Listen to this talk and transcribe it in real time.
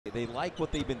They like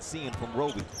what they've been seeing from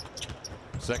Roby.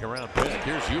 Second round pick.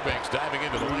 Here's Eubanks diving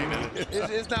into the lane.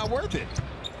 It's not worth it.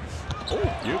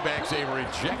 Oh, Eubanks a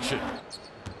rejection.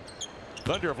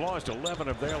 Thunder have lost 11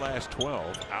 of their last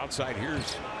 12. Outside,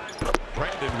 here's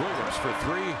Brandon Williams for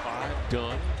three. 5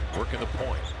 done. Working the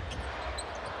point.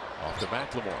 Off to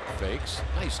McLemore. Fakes.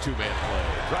 Nice two-man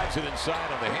play. Drives it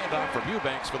inside on the handoff from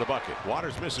Eubanks for the bucket.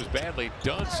 Waters misses badly.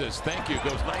 Dunn says thank you.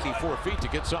 Goes 94 feet to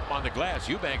get something on the glass.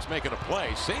 Eubanks making a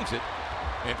play. Saves it.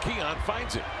 And Keon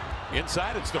finds it.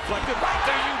 Inside, it's deflected right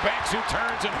there. Eubanks, who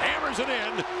turns and hammers it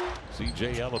in.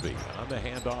 C.J. Elleby on the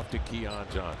handoff to Keon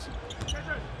Johnson.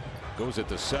 Goes at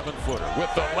the 7-footer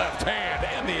with the left hand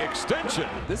and the extension.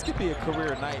 This could be a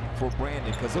career night for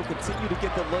Brandon because he'll continue to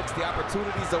get the looks, the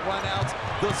opportunities, the runouts,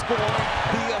 the scoring,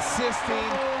 the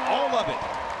assisting, all of it.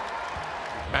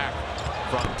 Mack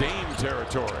from Dame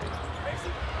territory.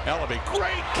 Elleby,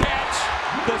 great catch,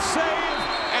 the save,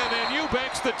 and then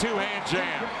Eubanks the two-hand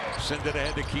jam. Send it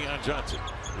ahead to Keon Johnson.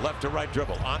 Left to right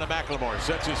dribble, on to McLemore,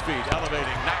 sets his feet,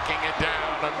 elevating, knocking it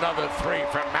down. Another three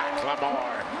from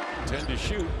McLemore. 10 to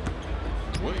shoot.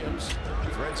 Williams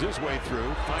threads his way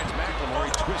through, finds McLemore.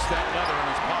 He twists that leather in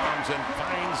his palms and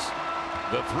finds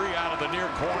the three out of the near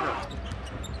corner.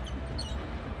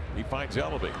 He finds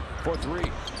Elleby for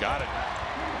three. Got it.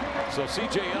 So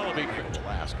C.J. Elleby,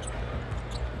 Alaska.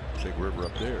 Big river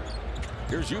up there.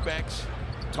 Here's Eubanks.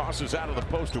 Tosses out of the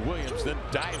post to Williams, then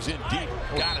dives in deep.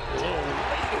 Got it low,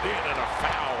 laid it in, and a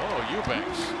foul. Oh,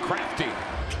 Eubanks, crafty.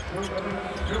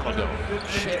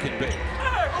 Shake and bake.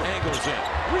 Angles in.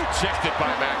 Rejected by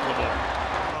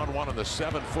McLemore. On one on the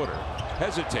 7-footer.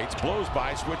 Hesitates, blows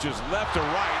by, switches left to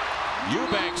right.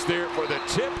 Eubanks there for the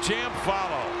tip jam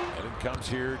follow. And it comes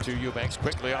here to Eubanks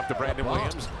quickly off to Brandon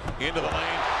Williams. Into the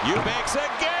lane. Eubanks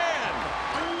again.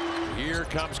 Here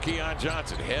comes Keon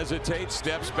Johnson. Hesitates,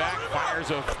 steps back, fires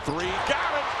a three.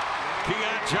 Got it.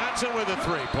 Keon Johnson with a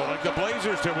three, pulling the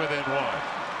Blazers to within one.